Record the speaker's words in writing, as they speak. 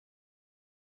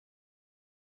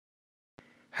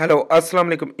Hello,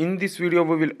 Assalamu alaikum. In this video,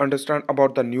 we will understand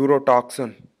about the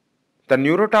neurotoxin. The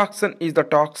neurotoxin is the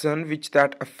toxin which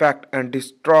that affect and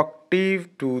destructive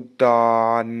to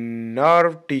the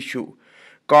nerve tissue,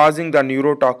 causing the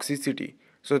neurotoxicity.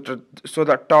 So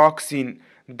the toxin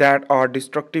that are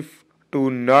destructive to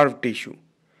nerve tissue.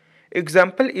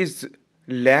 Example is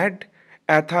lead,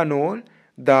 ethanol,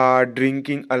 the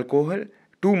drinking alcohol,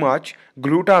 too much,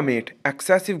 glutamate,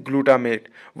 excessive glutamate,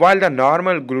 while the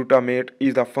normal glutamate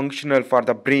is the functional for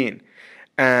the brain,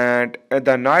 and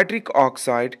the nitric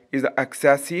oxide is the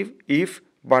excessive if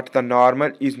but the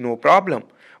normal is no problem.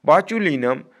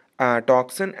 Botulinum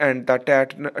toxin and the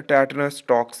tetanus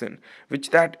toxin,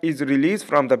 which that is released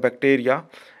from the bacteria,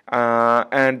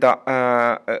 and the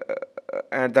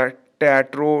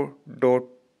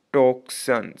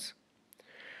tetrodotoxins.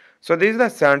 So this is the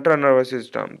central nervous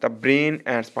system, the brain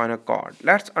and spinal cord.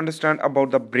 Let's understand about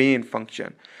the brain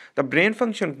function. The brain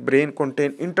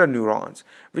contain interneurons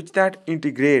which that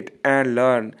integrate and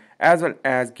learn as well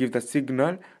as give the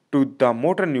signal to the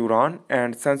motor neuron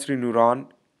and sensory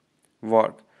neuron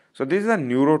work. So this is a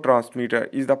neurotransmitter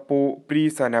is the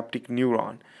presynaptic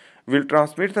neuron will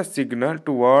transmit the signal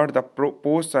toward the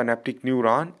postsynaptic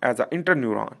neuron as an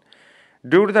interneuron.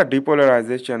 Due to the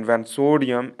depolarization when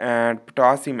sodium and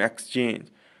potassium exchange,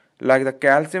 like the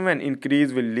calcium and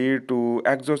increase will lead to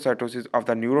exocytosis of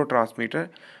the neurotransmitter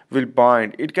will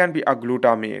bind. It can be a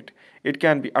glutamate, it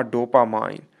can be a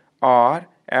dopamine or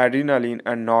adrenaline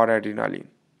and noradrenaline.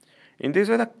 In this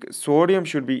way, the sodium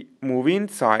should be move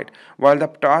inside while the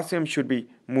potassium should be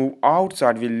move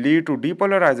outside will lead to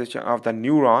depolarization of the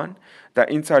neuron. The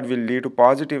inside will lead to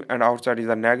positive and outside is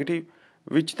the negative,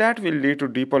 which that will lead to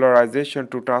depolarization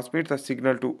to transmit the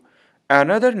signal to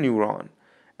another neuron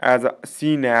as a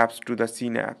synapse to the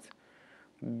synapse.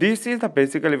 This is the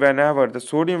basically whenever the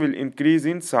sodium will increase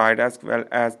inside as well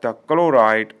as the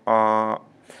chloride.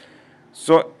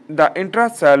 So the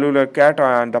intracellular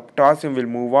cation, the potassium will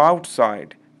move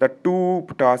outside. The 2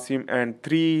 potassium and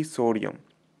 3 sodium.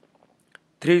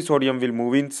 3 sodium will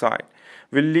move inside.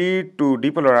 Will lead to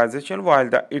depolarization while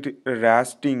the it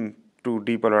resting to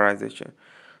depolarization.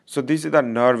 So this is the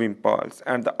nerve impulse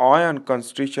and the ion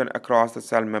constriction across the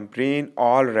cell membrane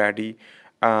already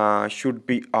should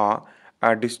be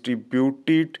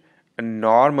distributed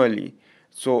normally.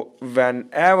 So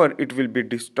whenever it will be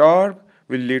disturbed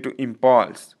will lead to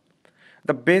impulse.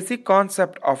 The basic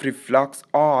concept of reflex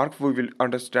arc we will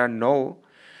understand now.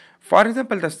 For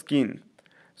example, the skin.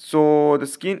 So the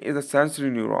skin is a sensory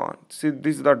neuron. See,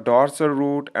 this is the dorsal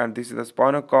root and this is the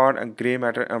spinal cord and gray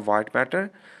matter and white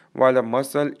matter, while the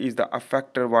muscle is the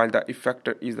effector while the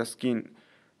effector is the skin.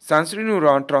 Sensory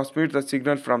neuron transmits the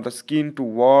signal from the skin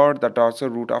toward the dorsal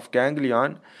root of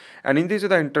ganglion, and in this way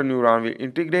the interneuron will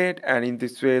integrate, and in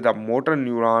this way the motor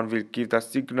neuron will give the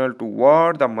signal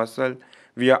toward the muscle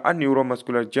via a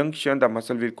neuromuscular junction. The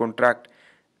muscle will contract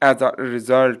as a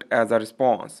result as a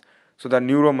response. So the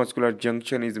neuromuscular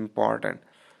junction is important.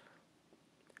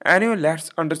 Anyway,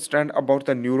 let's understand about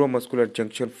the neuromuscular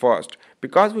junction first,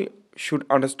 because we should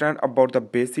understand about the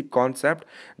basic concept,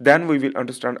 then we will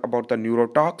understand about the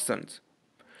neurotoxins.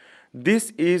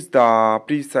 This is the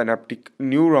presynaptic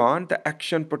neuron. The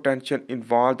action potential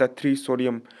involved the 3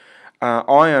 sodium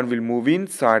ion will move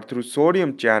inside through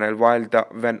sodium channel while the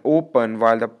when open,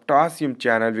 while the potassium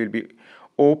channel will be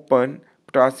open.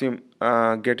 Potassium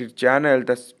get it channel,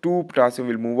 the 2 potassium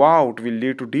will move out, will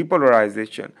lead to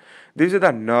depolarization. This is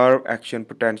the nerve action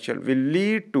potential will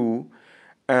lead to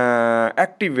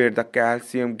activate the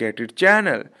calcium get it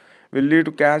channel, will lead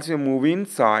to calcium move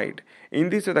inside.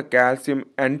 In this way, the calcium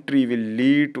entry will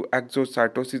lead to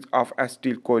exocytosis of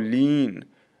acetylcholine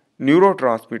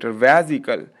neurotransmitter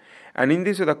vesicle, and in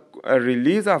this way, the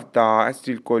release of the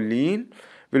acetylcholine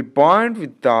will bind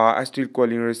with the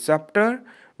acetylcholine receptor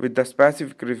with the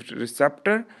specific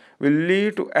receptor will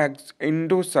lead to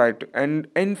endocyte and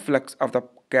influx of the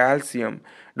calcium.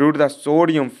 Due to the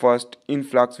sodium first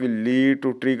influx will lead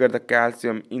to trigger the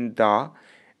calcium in the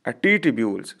T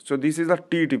tubules. So this is the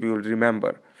T tubule,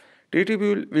 remember. T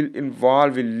tubule will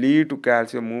lead to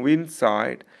calcium move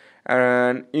inside,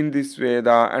 and in this way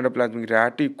the endoplasmic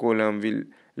reticulum will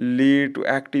lead to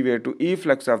activate to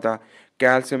efflux of the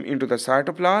calcium into the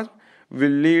cytoplasm, will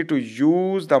lead to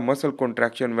use the muscle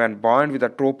contraction when bound with the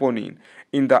troponin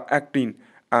in the actin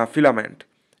filament,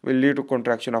 will lead to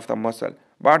contraction of the muscle.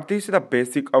 But this is the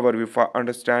basic overview for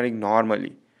understanding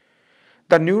normally.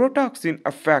 The neurotoxin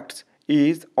affects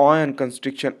is ion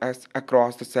constriction as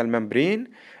across the cell membrane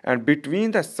and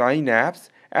between the synapse,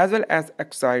 as well as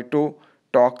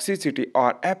excitotoxicity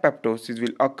or apoptosis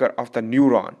will occur of the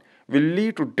neuron will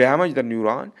lead to damage the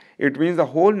neuron. It means the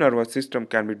whole nervous system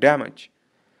can be damaged.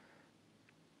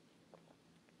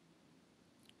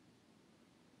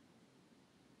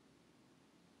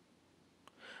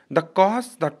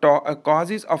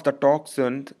 Causes of the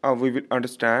toxin, we will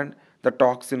understand the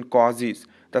toxin causes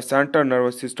the central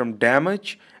nervous system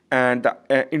damage and the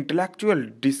intellectual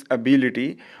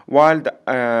disability, while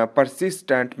the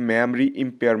persistent memory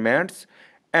impairments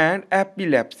and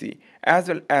epilepsy, as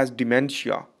well as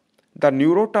dementia. The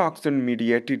neurotoxin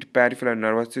mediated peripheral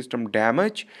nervous system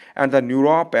damage and the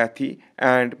neuropathy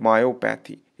and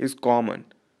myopathy is common.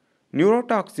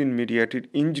 Neurotoxin mediated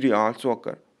injury also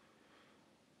occur.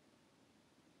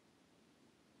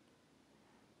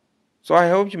 So I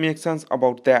hope you make sense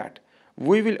about that.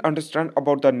 We will understand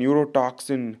about the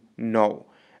neurotoxin now,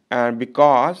 and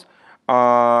because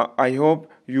I hope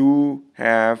you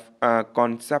have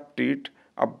concepted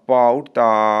about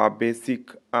the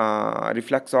basic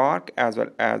reflex arc as well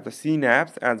as the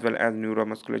synapse as well as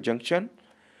neuromuscular junction.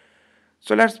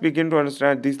 So let's begin to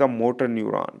understand this. The motor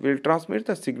neuron will transmit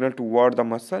the signal toward the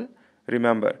muscle.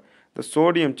 Remember, the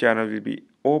sodium channel will be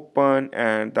open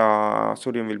and the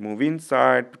sodium will move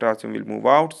inside, potassium will move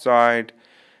outside,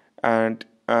 and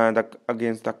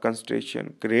against the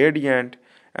concentration gradient,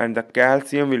 and the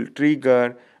calcium will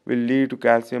trigger, will lead to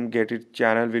calcium gated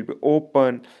channel will be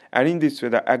open, and in this way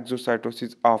the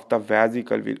exocytosis of the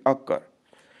vesicle will occur.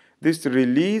 This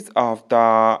release of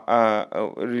the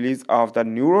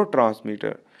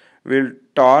neurotransmitter will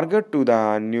target to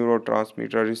the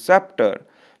neurotransmitter receptor,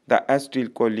 the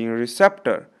acetylcholine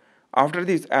receptor. After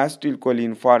this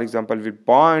acetylcholine, for example, will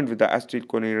bind with the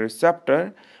acetylcholine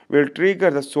receptor, will trigger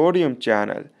the sodium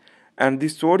channel, and the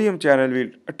sodium channel will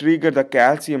trigger the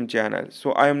calcium channel.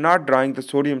 So I am not drawing the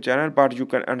sodium channel, but you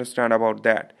can understand about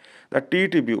that. The T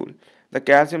tubule, the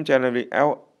calcium channel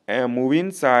will move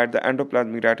inside the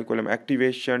endoplasmic reticulum,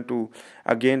 activation to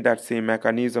again that same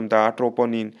mechanism. The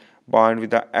troponin bind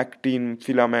with the actin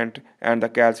filament and the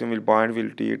calcium will bind will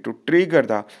to trigger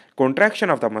the contraction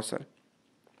of the muscle.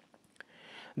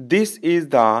 This is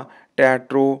the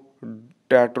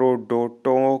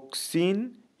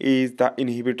tetrodotoxin is the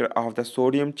inhibitor of the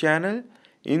sodium channel.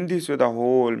 In this way, the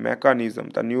whole mechanism,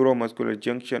 the neuromuscular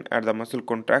junction and the muscle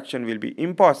contraction will be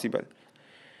impossible.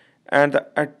 And the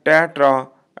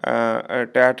tetraethyl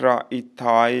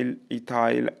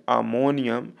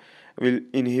ammonium will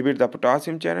inhibit the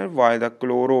potassium channel, while the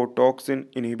chlorotoxin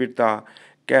inhibit the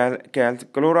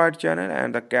chloride channel,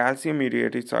 and the calcium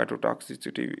mediated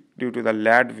cytotoxicity due to the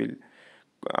lead will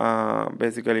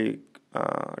basically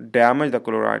damage the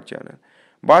chloride channel.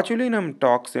 Botulinum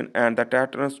toxin and the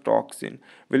tetanus toxin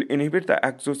will inhibit the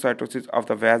exocytosis of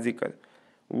the vesicle,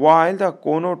 while the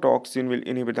conotoxin will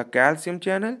inhibit the calcium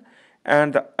channel,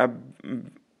 and the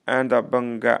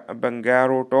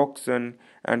bungarotoxin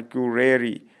and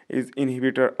curare is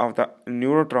inhibitor of the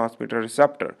neurotransmitter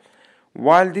receptor.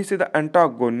 While this is the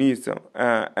antagonism,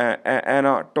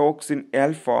 anatoxin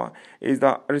alpha is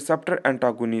the receptor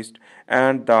antagonist,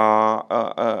 and the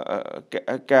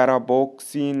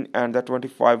caraboxin and the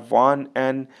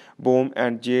 25-1N BOM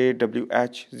and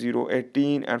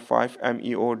JWH018 and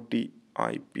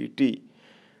 5-MeO-DIPT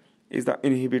is the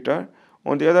inhibitor.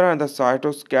 On the other hand, the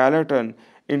cytoskeleton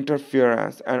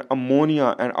interference and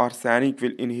ammonia and arsenic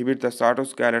will inhibit the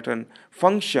cytoskeleton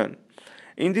function.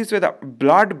 In this way, the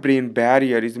blood-brain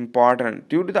barrier is important.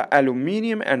 Due to the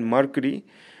aluminium and mercury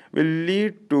will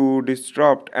lead to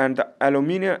disrupt, and the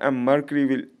aluminium and mercury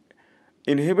will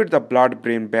inhibit the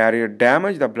blood-brain barrier,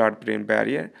 damage the blood-brain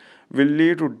barrier, will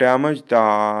lead to damage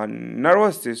the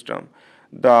nervous system,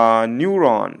 the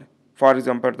neuron, for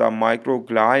example, the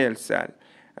microglial cell,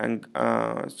 and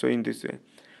so in this way,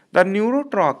 the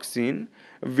neurotoxin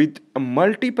with a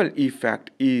multiple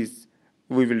effect is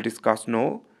we will discuss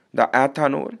now. The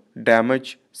ethanol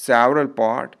damage several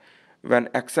parts when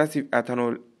excessive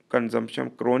ethanol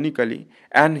consumption chronically,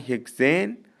 and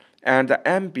hexane and the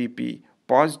MPP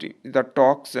positive. The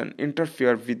toxin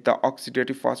interfere with the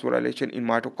oxidative phosphorylation in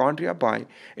mitochondria by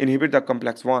inhibit the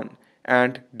complex 1,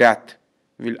 and death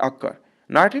will occur.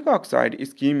 Nitric oxide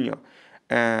ischemia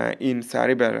in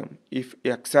cerebellum if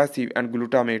excessive, and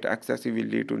glutamate excessive will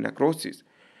lead to necrosis.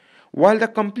 While the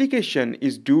complication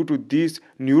is due to this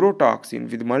neurotoxin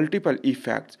with multiple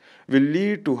effects will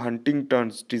lead to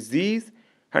Huntington's disease.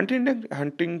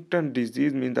 Huntington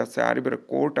disease means the cerebral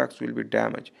cortex will be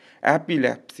damaged,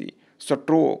 epilepsy,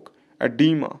 stroke,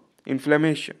 edema,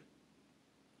 inflammation.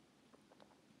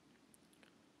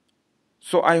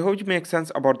 So I hope you make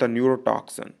sense about the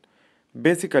neurotoxin.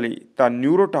 Basically, the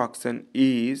neurotoxin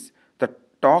is the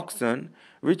toxin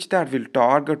which that will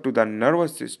target to the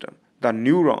nervous system, the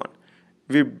neuron,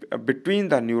 between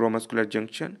the neuromuscular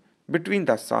junction, between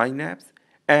the synapse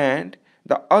and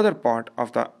the other part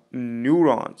of the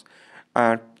neurons,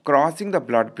 crossing the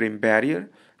blood-brain barrier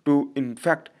to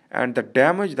infect and the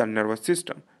damage the nervous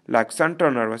system, like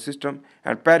central nervous system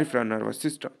and peripheral nervous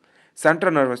system.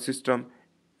 Central nervous system.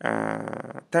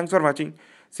 Thanks for watching.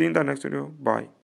 See you in the next video. Bye.